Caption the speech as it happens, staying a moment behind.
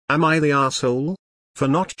Am I the asshole for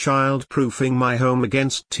not child-proofing my home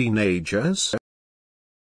against teenagers?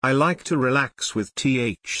 I like to relax with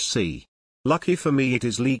THC. Lucky for me it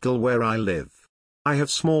is legal where I live. I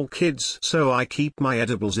have small kids, so I keep my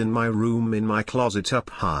edibles in my room in my closet up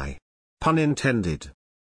high. Pun intended.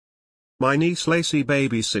 My niece Lacey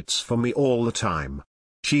babysits for me all the time.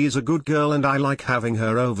 She is a good girl and I like having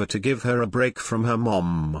her over to give her a break from her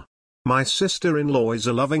mom. My sister-in-law is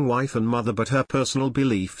a loving wife and mother, but her personal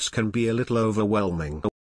beliefs can be a little overwhelming.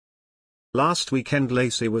 Last weekend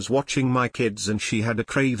Lacey was watching my kids and she had a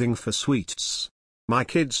craving for sweets. My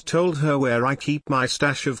kids told her where I keep my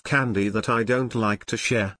stash of candy that I don't like to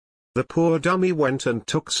share. The poor dummy went and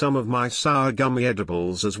took some of my sour gummy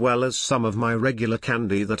edibles as well as some of my regular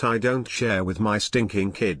candy that I don't share with my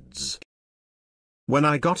stinking kids. When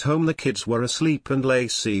I got home the kids were asleep and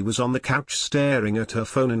Lacey was on the couch staring at her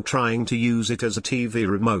phone and trying to use it as a TV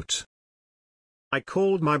remote. I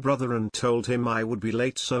called my brother and told him I would be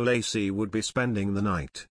late so Lacey would be spending the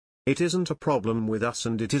night. It isn't a problem with us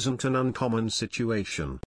and it isn't an uncommon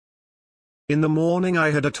situation. In the morning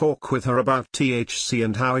I had a talk with her about THC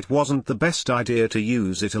and how it wasn't the best idea to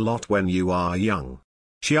use it a lot when you are young.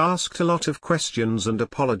 She asked a lot of questions and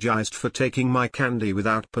apologized for taking my candy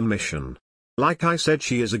without permission. Like I said,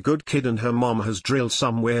 she is a good kid and her mom has drilled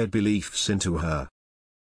some weird beliefs into her.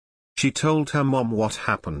 She told her mom what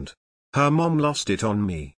happened. Her mom lost it on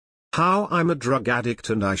me. How I'm a drug addict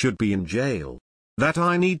and I should be in jail. That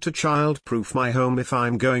I need to child-proof my home if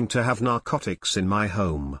I'm going to have narcotics in my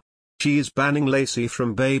home. She is banning Lacey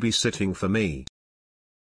from babysitting for me.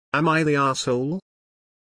 Am I the asshole?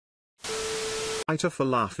 AITA for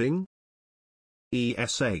laughing?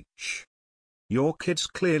 ESH. Your kids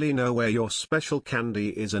clearly know where your special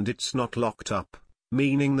candy is and it's not locked up,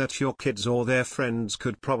 meaning that your kids or their friends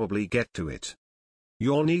could probably get to it.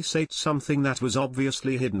 Your niece ate something that was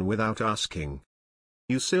obviously hidden without asking.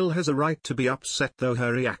 You still has a right to be upset, though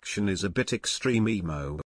her reaction is a bit extreme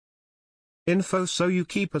emo. Info: so you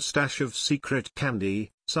keep a stash of secret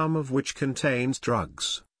candy, some of which contains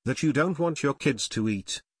drugs, that you don't want your kids to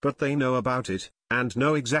eat, but they know about it, and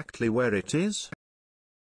know exactly where it is?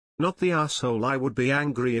 Not the asshole. I would be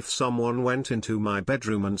angry if someone went into my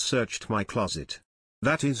bedroom and searched my closet.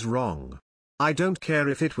 That is wrong. I don't care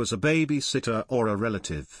if it was a babysitter or a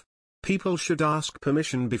relative. People should ask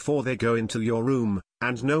permission before they go into your room,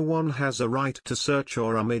 and no one has a right to search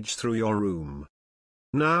or rummage through your room.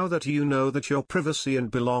 Now that you know that your privacy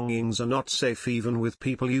and belongings are not safe even with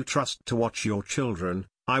people you trust to watch your children,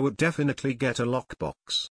 I would definitely get a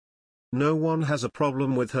lockbox. No one has a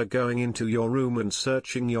problem with her going into your room and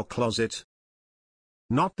searching your closet.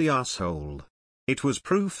 Not the asshole. It was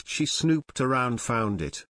proof she snooped around, found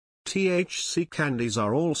it. THC candies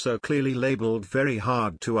are also clearly labeled very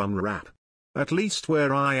hard to unwrap. At least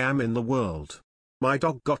where I am in the world. My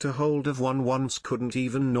dog got a hold of one once, couldn't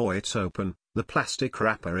even gnaw it open, the plastic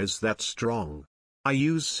wrapper is that strong. I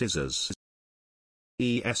use scissors.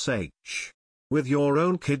 ESH. With your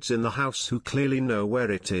own kids in the house who clearly know where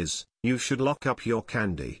it is, you should lock up your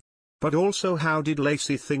candy. But also, how did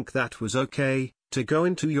Lacey think that was okay, to go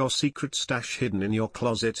into your secret stash hidden in your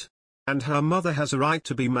closet? And her mother has a right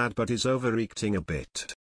to be mad but is overreacting a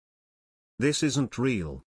bit. This isn't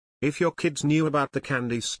real. If your kids knew about the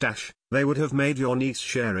candy stash, they would have made your niece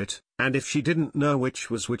share it, and if she didn't know which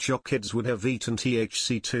was which, your kids would have eaten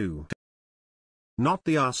THC too. Not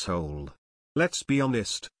the asshole. Let's be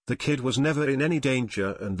honest, the kid was never in any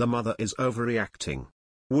danger and the mother is overreacting.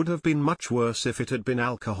 Would have been much worse if it had been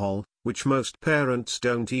alcohol, which most parents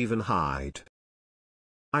don't even hide.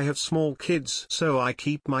 I have small kids, so I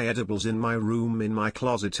keep my edibles in my room in my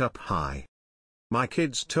closet up high. My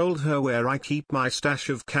kids told her where I keep my stash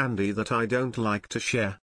of candy that I don't like to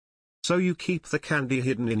share. So you keep the candy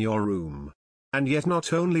hidden in your room. And yet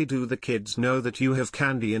not only do the kids know that you have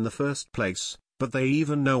candy in the first place, but they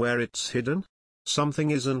even know where it's hidden? Something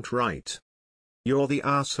isn't right. You're the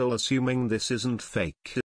asshole assuming this isn't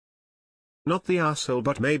fake. Not the asshole,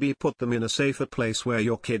 but maybe put them in a safer place where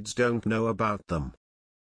your kids don't know about them.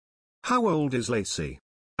 How old is Lacey?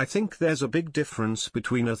 I think there's a big difference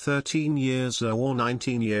between a 13 years old or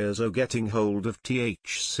 19 years old getting hold of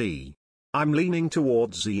THC. I'm leaning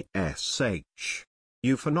towards ESH.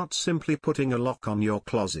 You for not simply putting a lock on your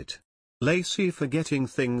closet. Lacey for getting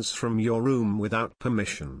things from your room without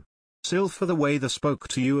permission. Sil for the way they spoke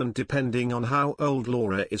to you, and depending on how old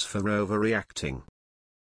Laura is, for overreacting.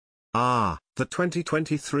 Ah, the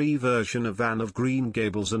 2023 version of Anne of Green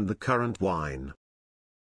Gables and the current wine.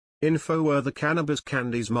 Info: were the cannabis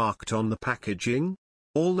candies marked on the packaging?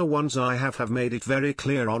 All the ones I have made it very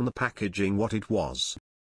clear on the packaging what it was.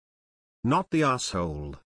 Not the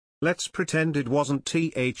asshole. Let's pretend it wasn't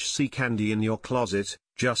THC candy in your closet,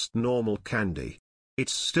 just normal candy.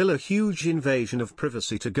 It's still a huge invasion of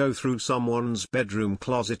privacy to go through someone's bedroom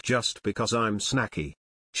closet just because I'm snacky.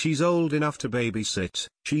 She's old enough to babysit,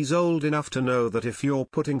 she's old enough to know that if you're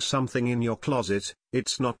putting something in your closet,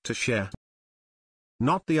 it's not to share.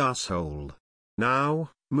 Not the asshole.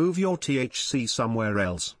 Now, move your THC somewhere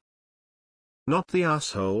else. Not the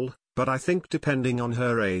asshole, but I think depending on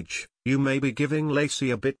her age, you may be giving Lacey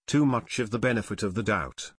a bit too much of the benefit of the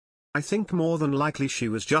doubt. I think more than likely she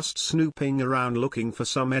was just snooping around looking for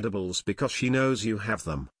some edibles because she knows you have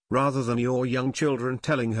them, rather than your young children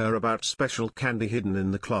telling her about special candy hidden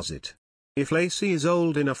in the closet. If Lacey is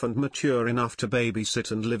old enough and mature enough to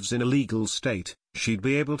babysit and lives in a legal state, she'd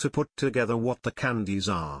be able to put together what the candies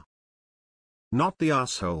are. Not the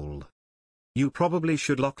asshole. You probably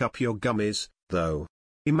should lock up your gummies, though.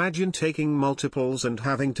 Imagine taking multiples and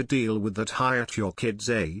having to deal with that high at your kid's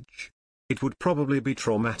age. It would probably be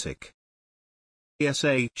traumatic.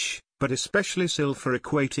 But especially still for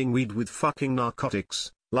equating weed with fucking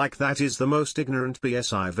narcotics, like that is the most ignorant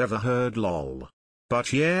BS I've ever heard lol.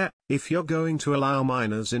 But yeah, if you're going to allow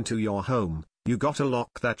minors into your home, you gotta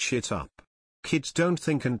lock that shit up. Kids don't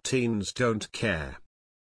think and teens don't care.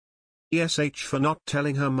 For not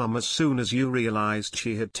telling her mum as soon as you realized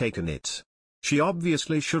she had taken it. She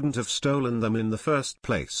obviously shouldn't have stolen them in the first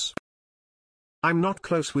place. I'm not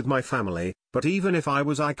close with my family, but even if I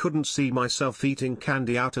was, I couldn't see myself eating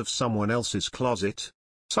candy out of someone else's closet.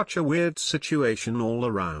 Such a weird situation all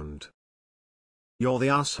around. You're the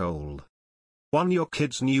asshole. 1. Your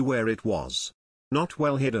kids knew where it was. Not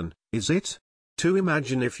well hidden, is it? 2.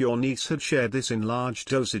 Imagine if your niece had shared this in large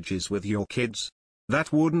dosages with your kids.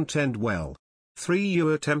 That wouldn't end well. 3.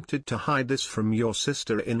 You attempted to hide this from your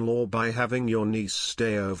sister-in-law by having your niece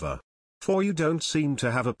stay over. 4. You don't seem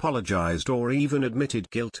to have apologized or even admitted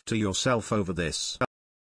guilt to yourself over this.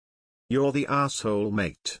 You're the asshole,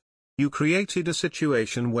 mate. You created a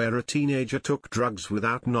situation where a teenager took drugs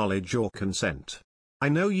without knowledge or consent. I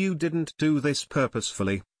know you didn't do this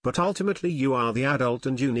purposefully, but ultimately you are the adult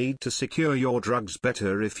and you need to secure your drugs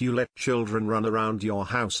better if you let children run around your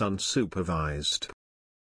house unsupervised.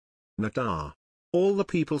 Nadar. All the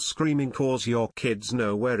people screaming cause your kids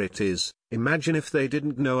know where it is. Imagine if they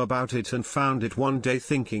didn't know about it and found it one day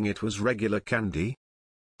thinking it was regular candy.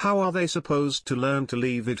 How are they supposed to learn to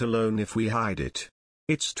leave it alone if we hide it?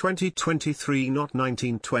 It's 2023, not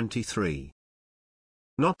 1923.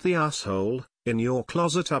 Not the asshole. In your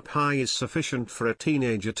closet up high is sufficient for a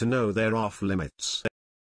teenager to know they're off limits.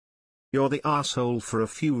 You're the asshole for a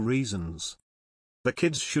few reasons. The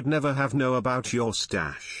kids should never have known about your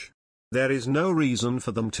stash. There is no reason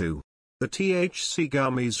for them to. The THC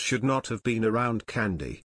gummies should not have been around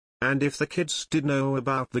candy. And if the kids did know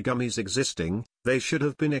about the gummies existing, they should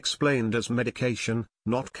have been explained as medication,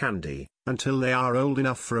 not candy, until they are old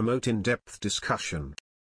enough for a more in-depth discussion.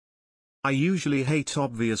 I usually hate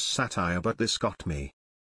obvious satire, but this got me.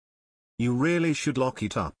 You really should lock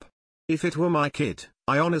it up. If it were my kid,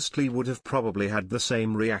 I honestly would have probably had the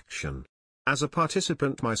same reaction. As a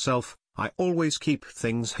participant myself, I always keep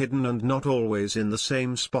things hidden and not always in the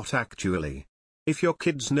same spot actually. If your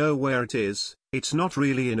kids know where it is, it's not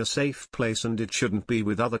really in a safe place and it shouldn't be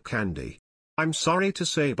with other candy. I'm sorry to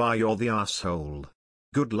say, bye, you're the asshole.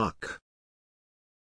 Good luck.